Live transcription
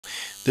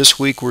This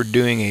week we're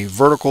doing a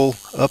vertical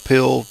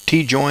uphill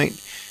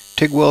T-joint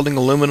TIG welding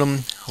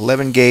aluminum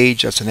 11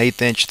 gauge. That's an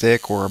 1/8 inch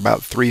thick or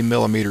about 3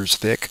 millimeters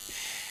thick,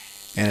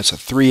 and it's a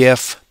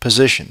 3F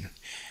position.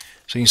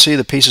 So you can see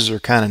the pieces are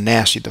kind of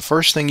nasty. The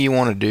first thing you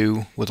want to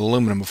do with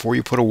aluminum before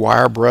you put a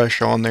wire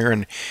brush on there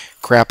and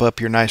crap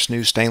up your nice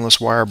new stainless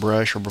wire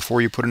brush, or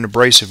before you put an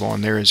abrasive on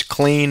there, is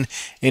clean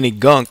any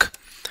gunk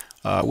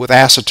with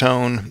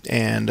acetone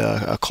and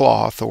a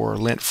cloth, or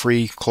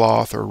lint-free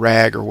cloth or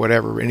rag or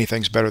whatever.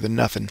 Anything's better than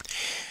nothing.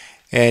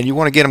 And you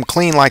want to get them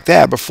clean like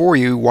that before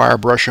you wire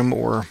brush them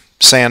or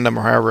sand them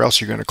or however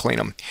else you're going to clean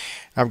them.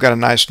 I've got a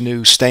nice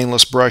new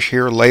stainless brush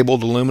here,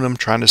 labeled aluminum,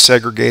 trying to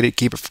segregate it,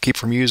 keep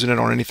from using it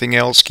on anything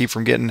else, keep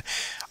from getting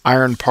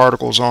iron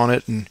particles on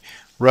it and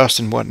rust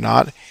and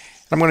whatnot.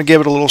 I'm going to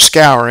give it a little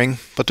scouring,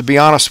 but to be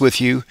honest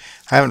with you,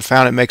 I haven't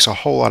found it makes a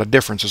whole lot of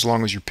difference as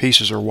long as your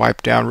pieces are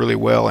wiped down really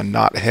well and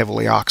not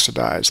heavily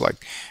oxidized,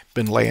 like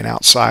been laying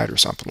outside or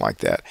something like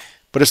that.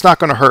 But it's not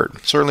going to hurt.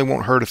 It certainly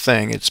won't hurt a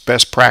thing. It's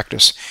best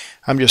practice.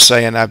 I'm just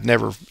saying I've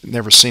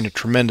never seen a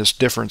tremendous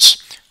difference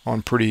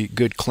on pretty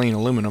good clean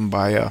aluminum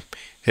by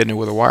hitting it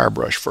with a wire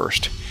brush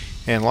first.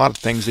 And a lot of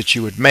things that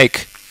you would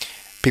make,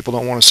 people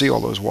don't want to see all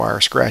those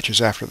wire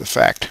scratches after the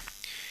fact.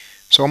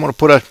 So I'm going to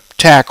put a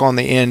tack on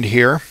the end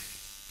here.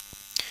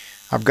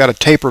 I've got a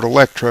tapered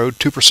electrode,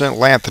 2%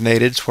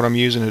 lanthanated, it's what I'm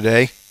using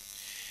today.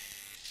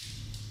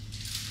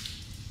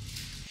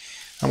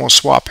 I'm going to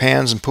swap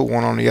hands and put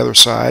one on the other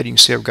side. You can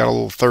see I've got a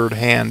little third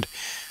hand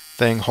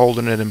thing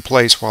holding it in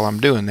place while I'm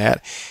doing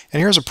that.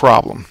 And here's a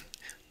problem.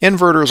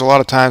 Inverters a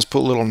lot of times put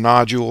little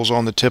nodules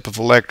on the tip of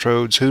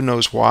electrodes. Who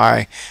knows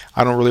why?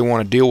 I don't really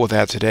want to deal with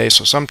that today.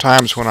 So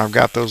sometimes when I've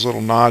got those little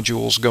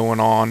nodules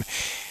going on,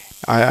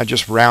 I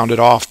just round it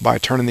off by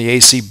turning the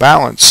AC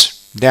balance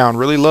down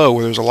really low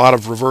where there's a lot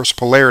of reverse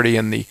polarity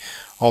in the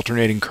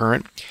alternating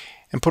current,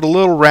 and put a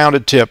little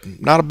rounded tip,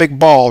 not a big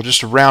ball,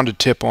 just a rounded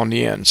tip on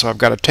the end. So I've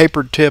got a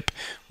tapered tip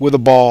with a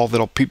ball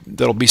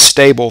that'll be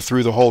stable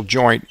through the whole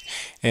joint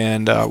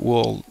and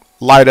will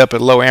light up at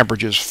low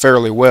amperages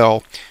fairly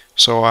well.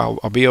 So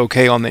I'll be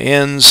okay on the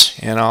ends,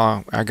 and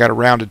I got a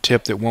rounded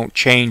tip that won't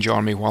change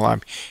on me while I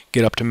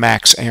get up to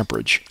max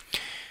amperage.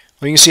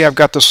 Well, you can see I've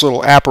got this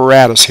little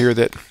apparatus here,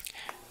 that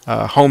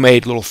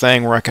homemade little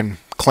thing where I can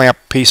clamp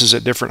pieces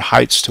at different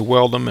heights to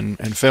weld them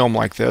and film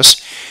like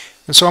this.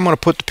 And so I'm going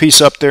to put the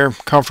piece up there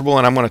comfortable,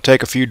 and I'm going to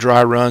take a few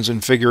dry runs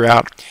and figure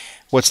out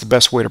what's the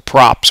best way to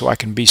prop so I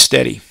can be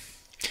steady.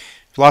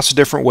 Lots of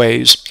different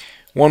ways.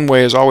 One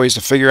way is always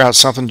to figure out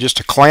something just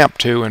to clamp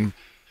to and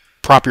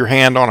prop your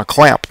hand on a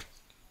clamp.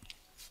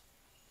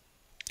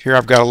 Here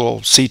I've got a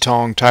little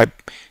C-tong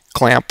type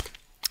clamp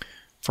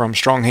from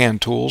Strong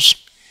Hand Tools,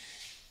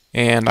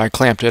 and I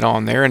clamped it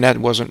on there, and that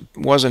wasn't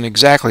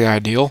exactly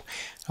ideal.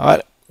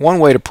 One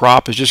way to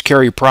prop is just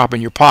carry your prop in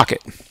your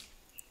pocket,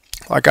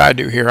 like I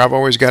do here. I've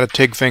always got a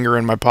TIG finger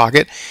in my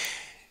pocket,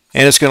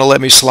 and it's going to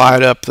let me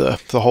slide up the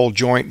whole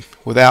joint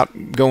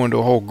without going to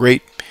a whole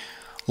great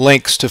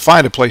lengths to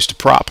find a place to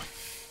prop.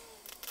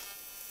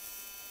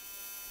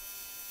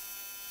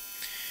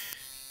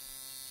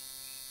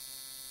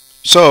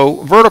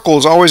 So vertical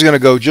is always going to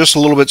go just a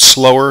little bit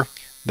slower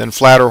than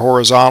flat or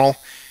horizontal.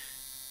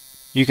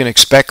 You can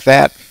expect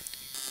that,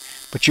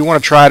 but you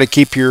want to try to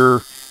keep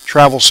your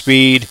travel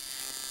speed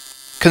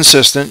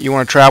consistent. You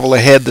want to travel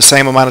ahead the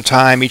same amount of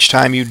time each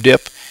time you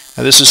dip.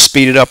 Now this is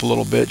speeded up a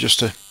little bit just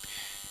to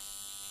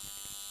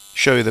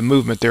show you the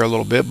movement there a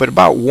little bit, but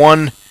about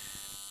 1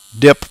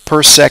 dip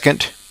per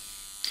second.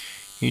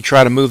 You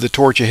try to move the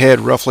torch ahead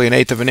roughly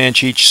 1/8 of an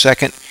inch each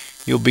second,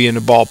 you'll be in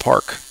the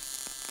ballpark.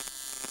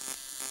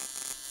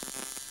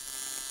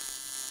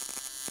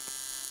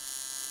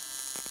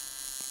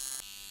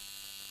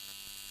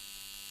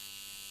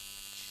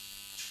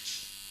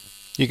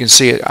 You can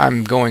see it,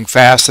 I'm going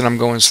fast and I'm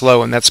going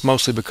slow, and that's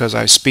mostly because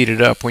I speed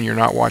it up when you're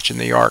not watching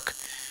the arc.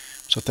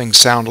 So things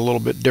sound a little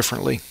bit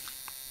differently.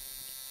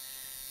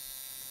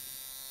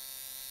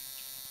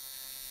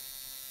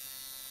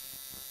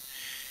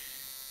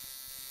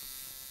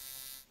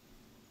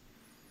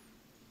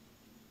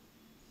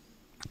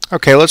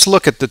 Okay, let's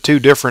look at the two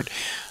different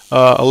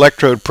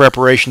electrode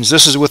preparations.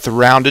 This is with the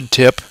rounded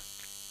tip,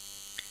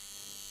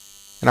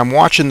 and I'm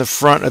watching the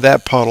front of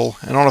that puddle.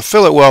 And on a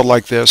fillet weld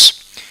like this,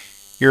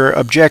 your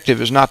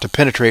objective is not to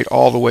penetrate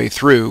all the way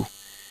through.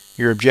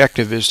 Your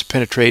objective is to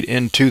penetrate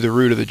into the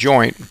root of the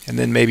joint, and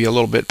then maybe a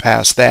little bit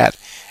past that,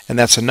 and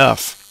that's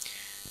enough.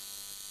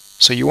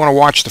 So you want to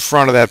watch the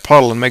front of that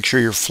puddle and make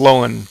sure you're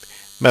flowing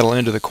metal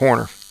into the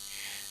corner.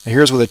 Now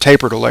here's with a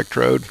tapered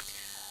electrode.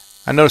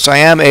 I notice I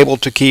am able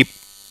to keep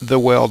the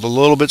weld a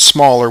little bit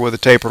smaller with a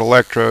tapered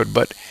electrode,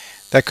 but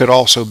that could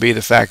also be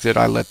the fact that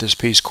I let this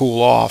piece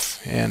cool off,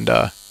 and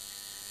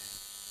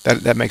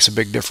that makes a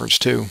big difference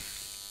too.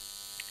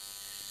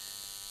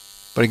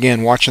 But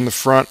again, watching the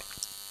front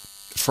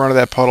of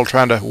that puddle,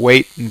 trying to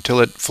wait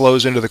until it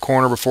flows into the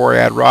corner before I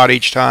add rod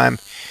each time,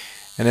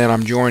 and then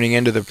I'm joining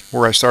into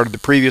where I started the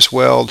previous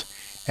weld,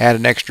 add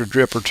an extra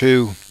drop or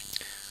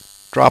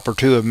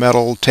two of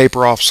metal,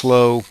 taper off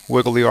slow,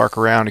 wiggle the arc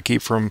around to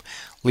keep from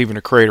leaving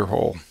a crater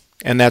hole.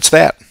 And that's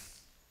that.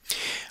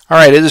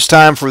 Alright, it is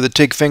time for the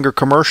TIG finger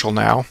commercial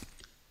now.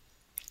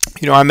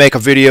 You know, I make a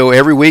video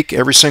every week,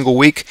 every single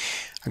week.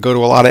 I go to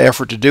a lot of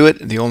effort to do it.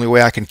 The only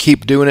way I can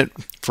keep doing it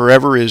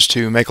forever is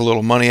to make a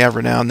little money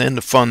every now and then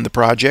to fund the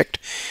project.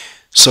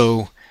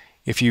 So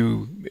if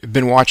you've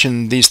been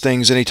watching these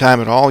things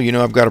anytime at all, you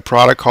know I've got a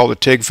product called the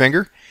TIG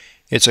finger.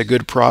 It's a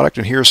good product,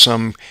 and here's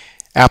some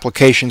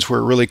applications where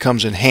it really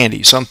comes in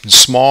handy. Something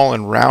small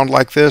and round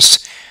like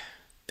this,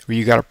 where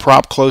you got a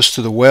prop close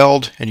to the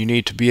weld and you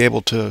need to be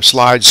able to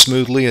slide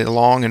smoothly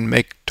along and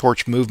make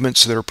torch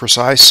movements that are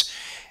precise.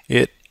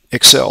 It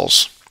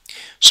excels.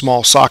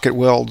 Small socket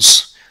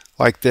welds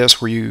like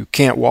this, where you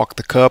can't walk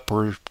the cup,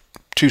 or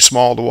too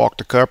small to walk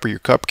the cup, or your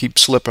cup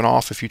keeps slipping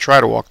off if you try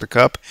to walk the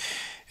cup.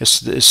 It's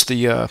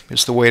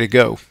the way to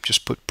go.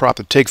 Just prop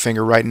the TIG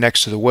finger right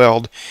next to the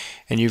weld,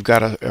 and you've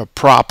got a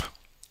prop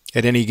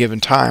at any given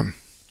time.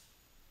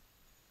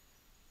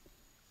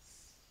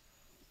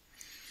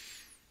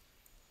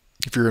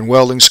 If you're in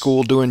welding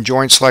school doing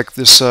joints like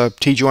this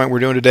T-joint we're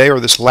doing today, or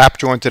this lap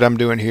joint that I'm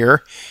doing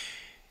here,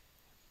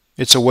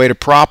 it's a weighted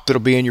prop that'll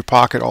be in your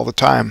pocket all the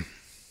time.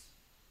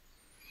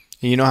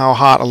 And you know how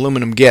hot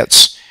aluminum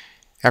gets.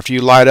 After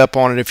you light up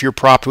on it, if you're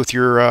propped with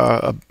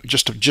your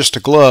just a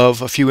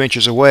glove a few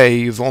inches away,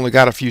 you've only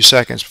got a few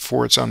seconds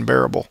before it's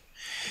unbearable.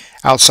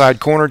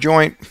 Outside corner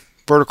joint,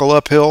 vertical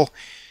uphill,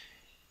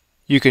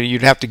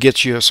 you'd have to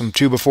get you some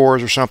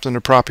 2x4s or something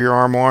to prop your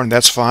arm on.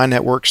 That's fine,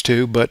 that works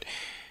too, but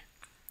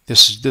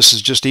this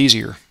is just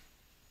easier.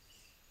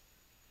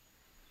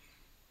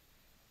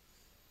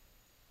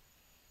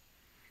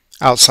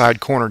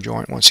 Outside corner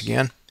joint once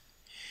again,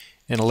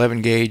 in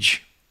 11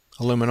 gauge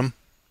aluminum.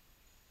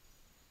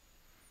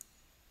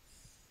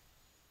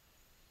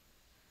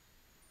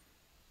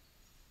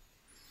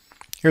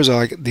 Here's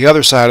the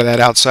other side of that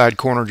outside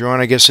corner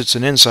joint. I guess it's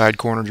an inside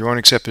corner joint,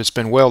 except it's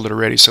been welded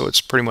already, so it's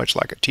pretty much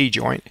like a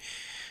T-joint,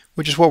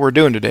 which is what we're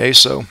doing today,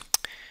 so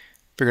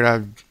figured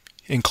I'd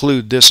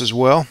include this as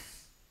well.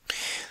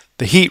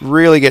 The heat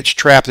really gets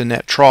trapped in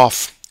that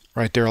trough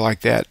right there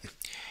like that.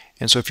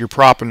 And so if you're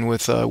propping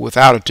with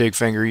without a TIG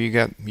finger, you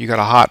got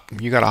a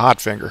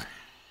hot finger.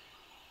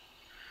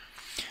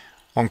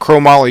 On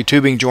chromoly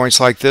tubing joints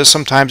like this,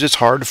 sometimes it's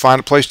hard to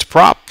find a place to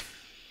prop.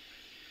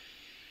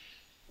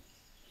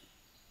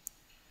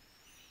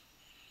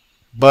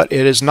 But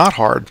it is not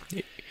hard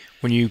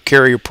when you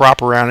carry your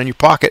prop around in your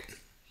pocket.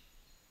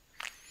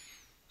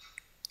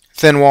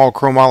 Thin wall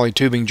chromoly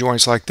tubing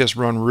joints like this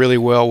run really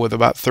well with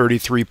about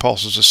 33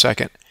 pulses a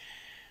second.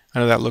 I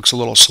know that looks a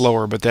little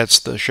slower, but that's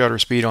the shutter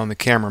speed on the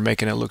camera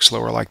making it look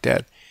slower like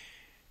that.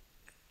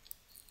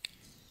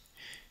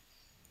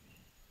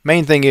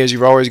 Main thing is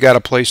you've always got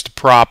a place to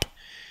prop,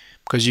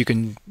 because you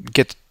can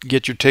get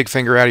your TIG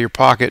finger out of your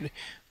pocket,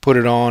 put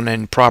it on,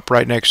 and prop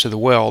right next to the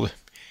weld.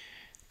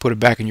 Put it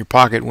back in your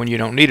pocket when you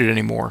don't need it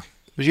anymore,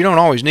 because you don't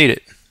always need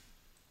it.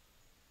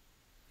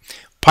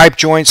 Pipe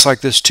joints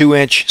like this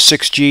 2-inch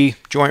 6G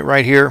joint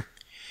right here.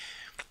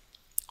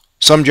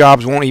 Some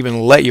jobs won't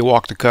even let you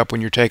walk the cup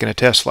when you're taking a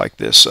test like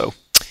this, so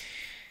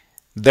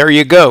there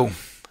you go.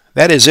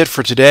 That is it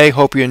for today.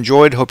 Hope you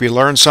enjoyed. Hope you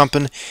learned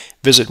something.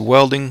 Visit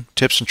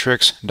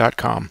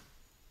weldingtipsandtricks.com.